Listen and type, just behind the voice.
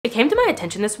It came to my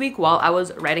attention this week while I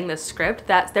was writing this script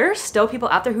that there are still people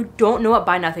out there who don't know what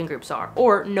buy nothing groups are,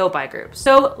 or no buy groups.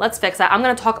 So let's fix that. I'm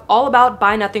gonna talk all about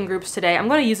buy nothing groups today. I'm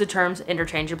gonna use the terms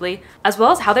interchangeably, as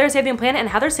well as how they're saving the planet and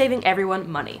how they're saving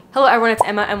everyone money. Hello everyone, it's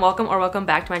Emma, and welcome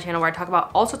back to my channel where I talk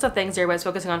about all sorts of things zero waste,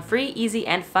 focusing on free, easy,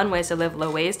 and fun ways to live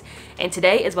low waste. And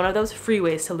today is one of those free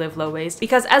ways to live low waste,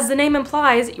 because as the name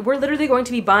implies, we're literally going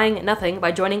to be buying nothing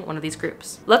by joining one of these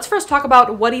groups. Let's first talk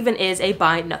about what even is a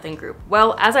buy nothing group.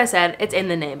 Well, as I said, it's in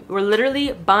the name. We're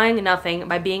literally buying nothing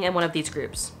by being in one of these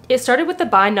groups. It started with the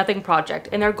Buy Nothing Project,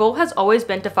 and their goal has always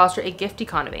been to foster a gift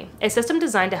economy, a system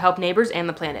designed to help neighbors and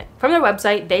the planet. From their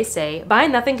website, they say, Buy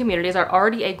Nothing communities are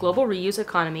already a global reuse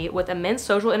economy with immense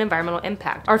social and environmental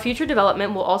impact. Our future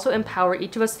development will also empower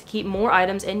each of us to keep more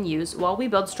items in use while we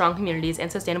build strong communities and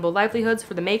sustainable livelihoods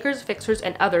for the makers, fixers,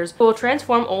 and others who will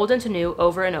transform old into new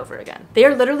over and over again. They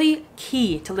are literally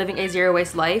key to living a zero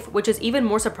waste life, which is even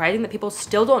more surprising that people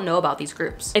still don't know about these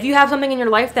groups. If you have something in your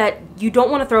life that you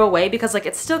don't want to throw away because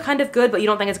it's still kind of good, but you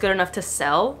don't think it's good enough to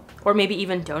sell or maybe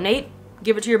even donate,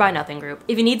 give it to your buy nothing group.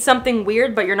 If you need something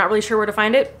weird but you're not really sure where to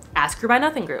find it, ask your buy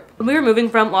nothing group. When we were moving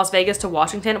from Las Vegas to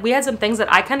Washington, we had some things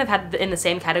that I kind of had in the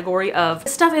same category of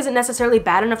this stuff isn't necessarily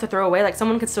bad enough to throw away, like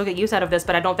someone could still get use out of this,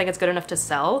 but I don't think it's good enough to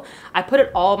sell. I put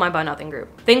it all in my buy nothing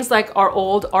group. Things like our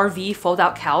old RV fold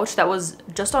out couch that was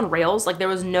just on rails, like there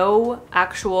was no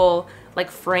actual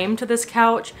frame to this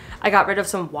couch. I got rid of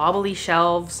some wobbly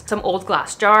shelves, some old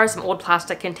glass jars, some old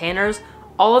plastic containers.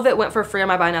 All of it went for free on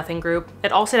my buy nothing group.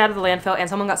 It all stayed out of the landfill and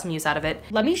someone got some use out of it.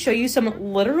 Let me show you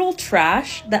some literal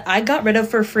trash that I got rid of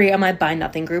for free on my buy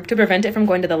nothing group to prevent it from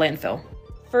going to the landfill.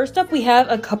 First up, we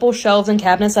have a couple shelves and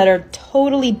cabinets that are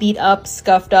totally beat up,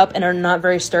 scuffed up, and are not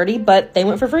very sturdy, but they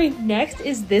went for free. Next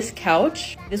is this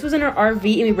couch. This was in our RV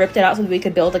and we ripped it out so that we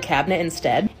could build a cabinet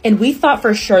instead. And we thought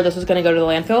for sure this was gonna go to the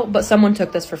landfill, but someone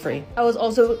took this for free. I was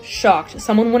also shocked.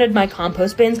 Someone wanted my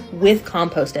compost bins with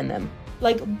compost in them.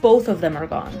 Like, both of them are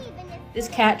gone. This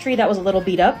cat tree that was a little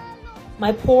beat up.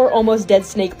 My poor, almost dead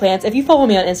snake plants. If you follow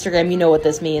me on Instagram, you know what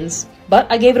this means.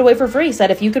 But I gave it away for free.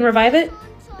 Said if you can revive it,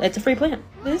 it's a free plant.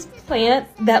 This plant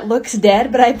that looks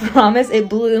dead, but I promise it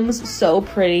blooms so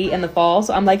pretty in the fall.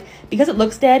 So I'm like, because it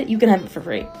looks dead, you can have it for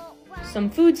free. Some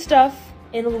food stuff,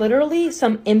 and literally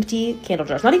some empty candle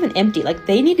jars. Not even empty, like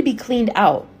they need to be cleaned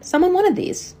out. Someone wanted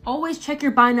these. Always check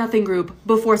your buy nothing group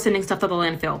before sending stuff to the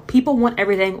landfill. People want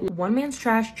everything. One man's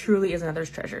trash truly is another's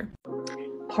treasure.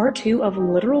 Part 2 of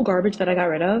literal garbage that I got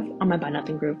rid of on my buy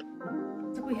nothing group.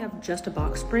 We have just a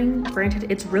box spring. Granted,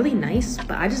 it's really nice,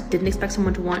 but I just didn't expect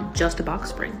someone to want just a box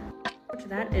spring.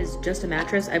 That is just a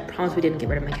mattress. I promise we didn't get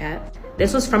rid of my cat.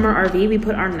 This was from our RV. We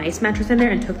put our nice mattress in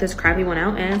there and took this crappy one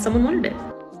out, and someone wanted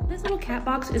it. This little cat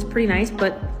box is pretty nice,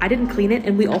 but I didn't clean it,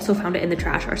 and we also found it in the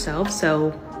trash ourselves,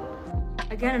 so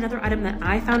again, another item that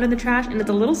I found in the trash, and it's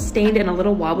a little stained and a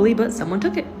little wobbly, but someone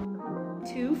took it.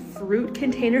 2 fruit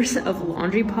containers of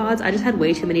laundry pods. I just had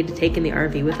way too many to take in the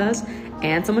RV with us,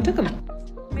 and someone took them.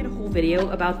 I made a whole video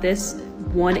about this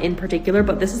one in particular,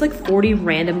 but this is like 40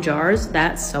 random jars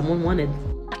that someone wanted.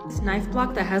 This knife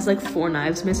block that has like 4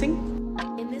 knives missing.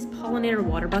 In this pollinator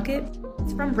water bucket,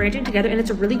 it's from Branching Together, and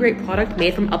it's a really great product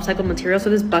made from upcycled material, so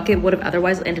this bucket would have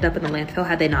otherwise ended up in the landfill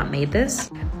had they not made this.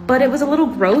 But it was a little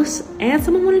gross, and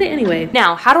someone wanted it anyway.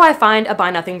 Now, how do I find a buy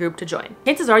nothing group to join?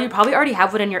 Chances are you probably already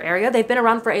have one in your area. They've been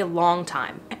around for a long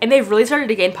time, and they've really started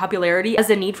to gain popularity as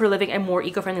the need for living a more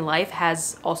eco-friendly life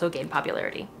has also gained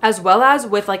popularity. As well as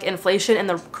with inflation and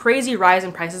the crazy rise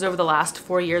in prices over the last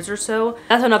 4 years or so,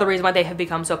 that's another reason why they have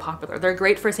become so popular. They're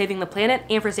great for saving the planet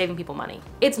and for saving people money.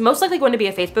 It's most likely going to be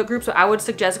a Facebook group, so I would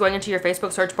suggest going into your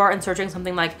Facebook search bar and searching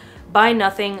something like Buy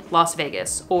Nothing Las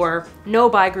Vegas or No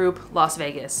Buy Group Las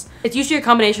Vegas. It's usually a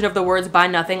combination of the words buy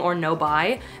nothing or no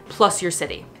buy plus your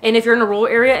city. And if you're in a rural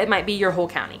area, it might be your whole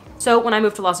county. So when I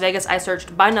moved to Las Vegas, I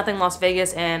searched Buy Nothing Las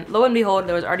Vegas, and lo and behold,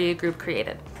 there was already a group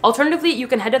created. Alternatively, you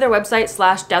can head to their website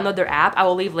 / download their app. I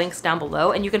will leave links down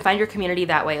below, and you can find your community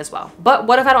that way as well. But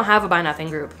what if I don't have a Buy Nothing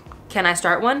group? Can I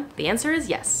start one? The answer is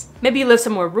yes. Maybe you live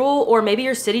somewhere rural, or maybe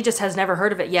your city just has never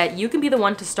heard of it yet. You can be the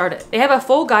one to start it. They have a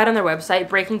full guide on their website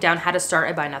breaking down how to start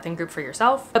a buy nothing group for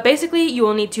yourself. But basically, you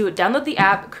will need to download the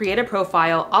app, create a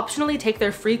profile, optionally take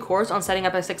their free course on setting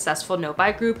up a successful no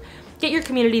buy group, get your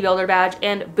community builder badge,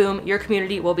 and boom, your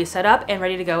community will be set up and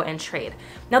ready to go and trade.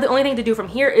 Now, the only thing to do from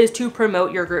here is to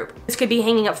promote your group. This could be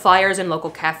hanging up flyers in local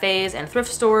cafes and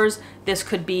thrift stores. This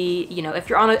could be, if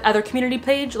you're on another community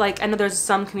page, I know there's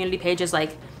some community pages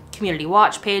like community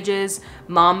watch pages,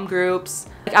 mom groups.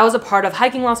 I was a part of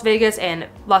Hiking Las Vegas and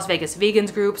Las Vegas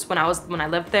Vegans groups when I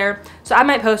lived there. So I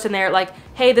might post in there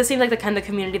hey, this seems like the kind of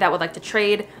community that would like to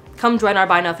trade. come join our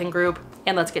buy nothing group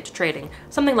and let's get to trading.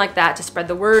 Something like that to spread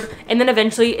the word. And then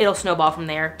eventually it'll snowball from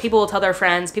there. People will tell their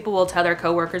friends, people will tell their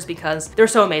coworkers because they're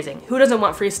so amazing. Who doesn't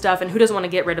want free stuff and who doesn't want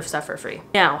to get rid of stuff for free?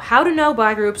 Now, how do no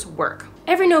buy groups work?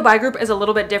 Every no buy group is a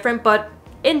little bit different, but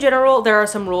in general, there are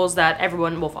some rules that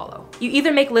everyone will follow. You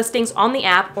either make listings on the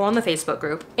app or on the Facebook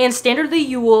group, and standardly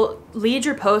you will lead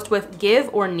your post with give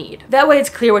or need. That way it's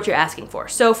clear what you're asking for.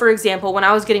 So for example, when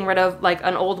I was getting rid of like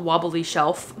an old wobbly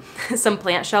shelf, some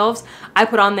plant shelves, I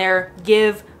put on there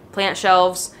give plant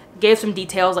shelves, gave some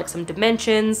details like some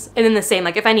dimensions, and then the same,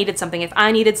 like if I needed something, if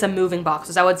I needed some moving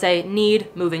boxes, I would say need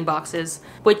moving boxes,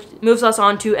 which moves us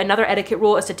on to another etiquette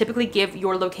rule is to typically give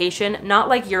your location, not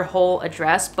like your whole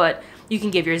address, but you can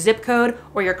give your zip code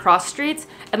or your cross streets.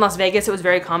 In Las Vegas, it was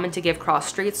very common to give cross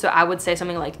streets. So I would say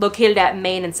something like located at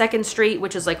Main and 2nd Street,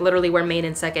 which is like literally where Main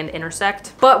and 2nd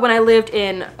intersect. But when I lived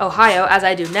in Ohio, as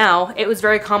I do now, it was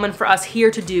very common for us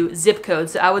here to do zip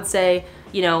codes. So I would say,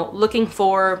 you know, looking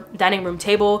for dining room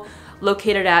table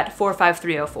located at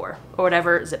 45304 or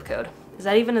whatever zip code. Is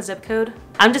that even a zip code?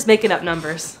 I'm just making up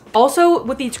numbers. Also,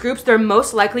 with these groups, they're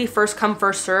most likely first come,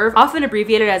 first serve, often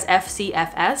abbreviated as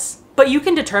FCFS. But you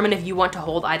can determine if you want to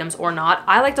hold items or not.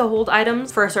 I like to hold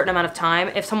items for a certain amount of time.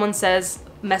 If someone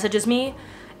messages me,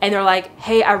 and they're like,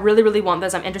 hey, I really, really want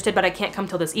this, I'm interested, but I can't come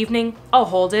till this evening, I'll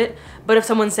hold it. But if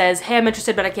someone says, hey, I'm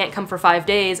interested, but I can't come for 5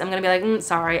 days, I'm gonna be like,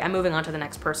 sorry, I'm moving on to the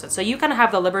next person. So you kind of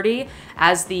have the liberty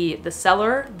as the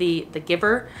seller, the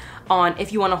giver, on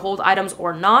if you wanna hold items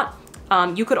or not.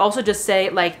 You could also just say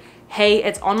like, hey,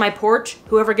 it's on my porch,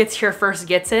 whoever gets here first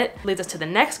gets it. Leads us to the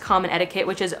next common etiquette,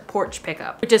 which is porch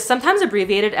pickup, which is sometimes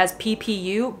abbreviated as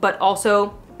PPU, but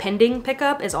also pending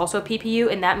pickup is also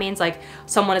PPU, and that means like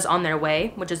someone is on their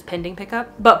way, which is pending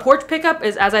pickup. But porch pickup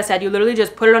is, as I said, you literally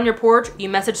just put it on your porch, you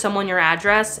message someone your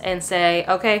address and say,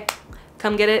 okay,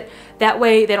 come get it. That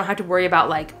way they don't have to worry about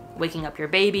like waking up your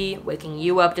baby, waking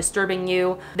you up, disturbing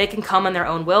you. They can come on their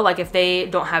own will. Like if they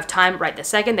don't have time right this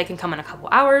second, they can come in a couple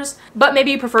hours. But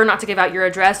maybe you prefer not to give out your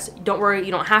address. Don't worry,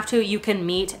 you don't have to. You can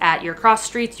meet at your cross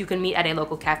streets. You can meet at a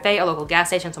local cafe, a local gas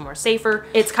station, somewhere safer.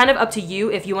 It's kind of up to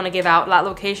you if you want to give out that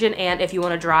location and if you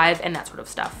want to drive and that sort of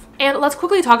stuff. And let's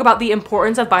quickly talk about the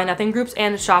importance of buy nothing groups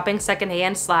and shopping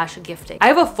secondhand / gifting. I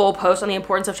have a full post on the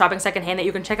importance of shopping secondhand that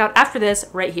you can check out after this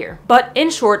right here. But in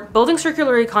short, building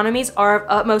circular economies are of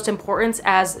utmost importance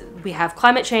as we have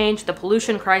climate change, the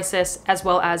pollution crisis, as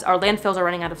well as our landfills are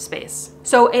running out of space.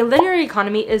 So a linear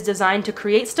economy is designed to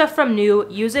create stuff from new,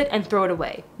 use it, and throw it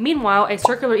away. Meanwhile, a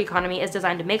circular economy is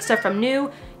designed to make stuff from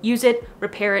new, use it,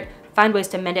 repair it, find ways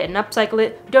to mend it and upcycle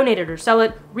it, donate it or sell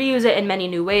it, reuse it in many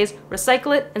new ways,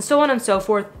 recycle it, and so on and so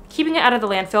forth, keeping it out of the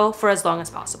landfill for as long as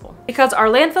possible. Because our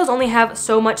landfills only have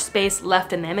so much space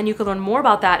left in them, and you can learn more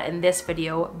about that in this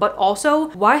video, but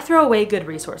also, why throw away good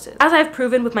resources? As I've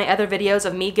proven with my other videos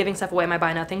of me giving stuff away in my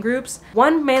buy nothing groups,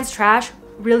 one man's trash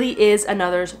really is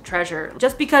another's treasure.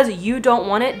 Just because you don't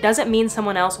want it doesn't mean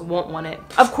someone else won't want it.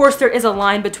 Of course, there is a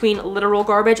line between literal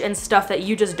garbage and stuff that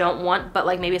you just don't want, but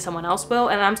like maybe someone else will.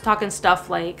 And I'm talking stuff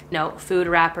like, food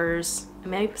wrappers.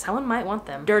 Maybe someone might want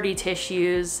them. Dirty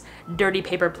tissues, dirty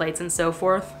paper plates, and so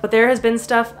forth. But there has been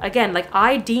stuff, again, like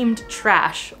I deemed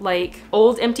trash, like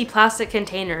old empty plastic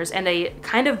containers and a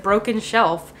kind of broken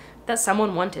shelf that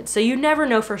someone wanted. So you never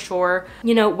know for sure.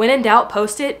 When in doubt,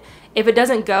 post it. If it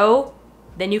doesn't go,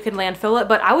 then you can landfill it.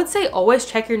 But I would say always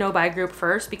check your no buy group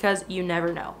first because you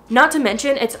never know. Not to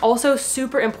mention, it's also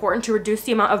super important to reduce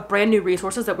the amount of brand new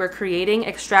resources that we're creating,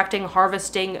 extracting,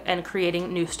 harvesting, and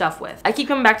creating new stuff with. I keep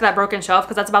coming back to that broken shelf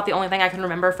because that's about the only thing I can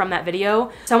remember from that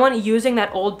video. Someone using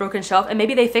that old broken shelf, and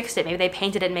maybe they fixed it, maybe they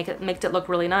painted it and made it look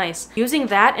really nice. Using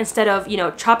that instead of,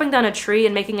 chopping down a tree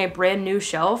and making a brand new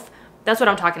shelf. That's what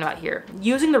I'm talking about here.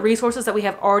 Using the resources that we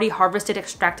have already harvested,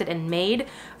 extracted, and made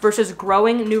versus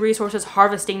growing new resources,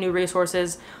 harvesting new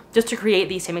resources, just to create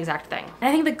the same exact thing. And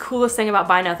I think the coolest thing about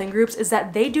buy nothing groups is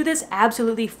that they do this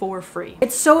absolutely for free.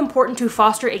 It's so important to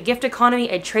foster a gift economy,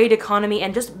 a trade economy,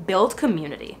 and just build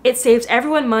community. It saves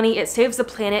everyone money, it saves the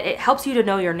planet, it helps you to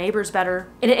know your neighbors better,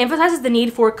 and it emphasizes the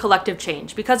need for collective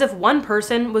change, because if one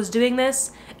person was doing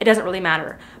this, it doesn't really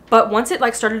matter. But once it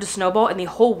started to snowball and the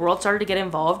whole world started to get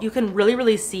involved, you can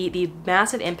really see the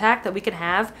massive impact that we can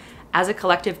have as a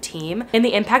collective team and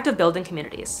the impact of building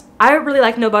communities. I really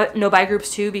like no buy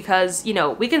groups too because,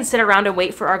 we can sit around and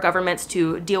wait for our governments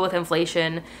to deal with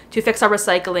inflation, to fix our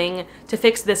recycling, to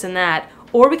fix this and that.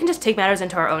 or we can just take matters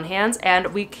into our own hands, and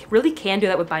we really can do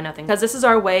that with Buy Nothing, because this is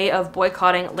our way of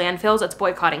boycotting landfills. It's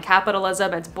boycotting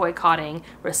capitalism, it's boycotting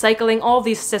recycling, all of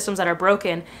these systems that are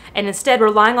broken, and instead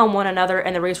relying on one another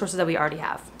and the resources that we already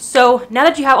have. So now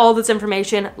that you have all this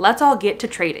information, let's all get to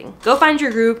trading. Go find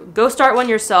your group, go start one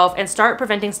yourself, and start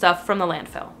preventing stuff from the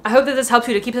landfill. I hope that this helps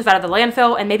you to keep stuff out of the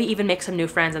landfill and maybe even make some new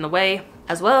friends in the way,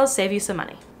 as well as save you some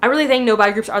money. I really think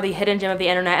no-buy groups are the hidden gem of the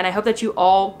internet, and I hope that you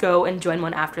all go and join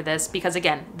one after this, because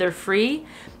again, they're free,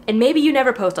 and maybe you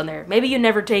never post on there, maybe you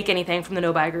never take anything from the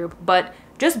no-buy group, but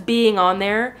just being on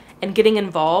there and getting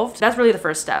involved, that's really the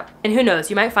first step. And who knows,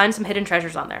 you might find some hidden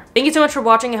treasures on there. Thank you so much for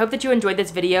watching. I hope that you enjoyed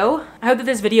this video. I hope that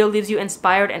this video leaves you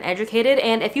inspired and educated,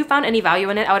 and if you found any value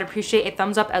in it, I would appreciate a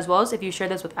thumbs up, as well as if you share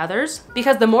this with others,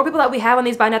 because the more people that we have on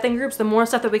these Buy Nothing groups, the more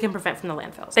stuff that we can prevent from the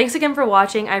landfills. Thanks again for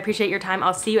watching. I appreciate your time.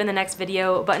 I'll see you in the next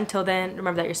video, but until then,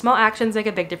 remember that your small actions make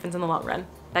a big difference in the long run.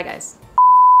 Bye guys.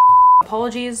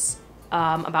 Apologies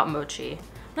about mochi.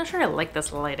 I'm not sure I like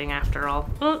this lighting after all.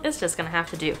 Well, it's just gonna have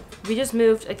to do. We just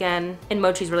moved again, and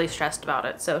Mochi's really stressed about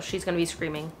it, so she's gonna be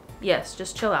screaming. Yes,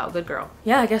 just chill out, good girl.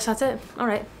 Yeah, I guess that's it. All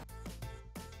right.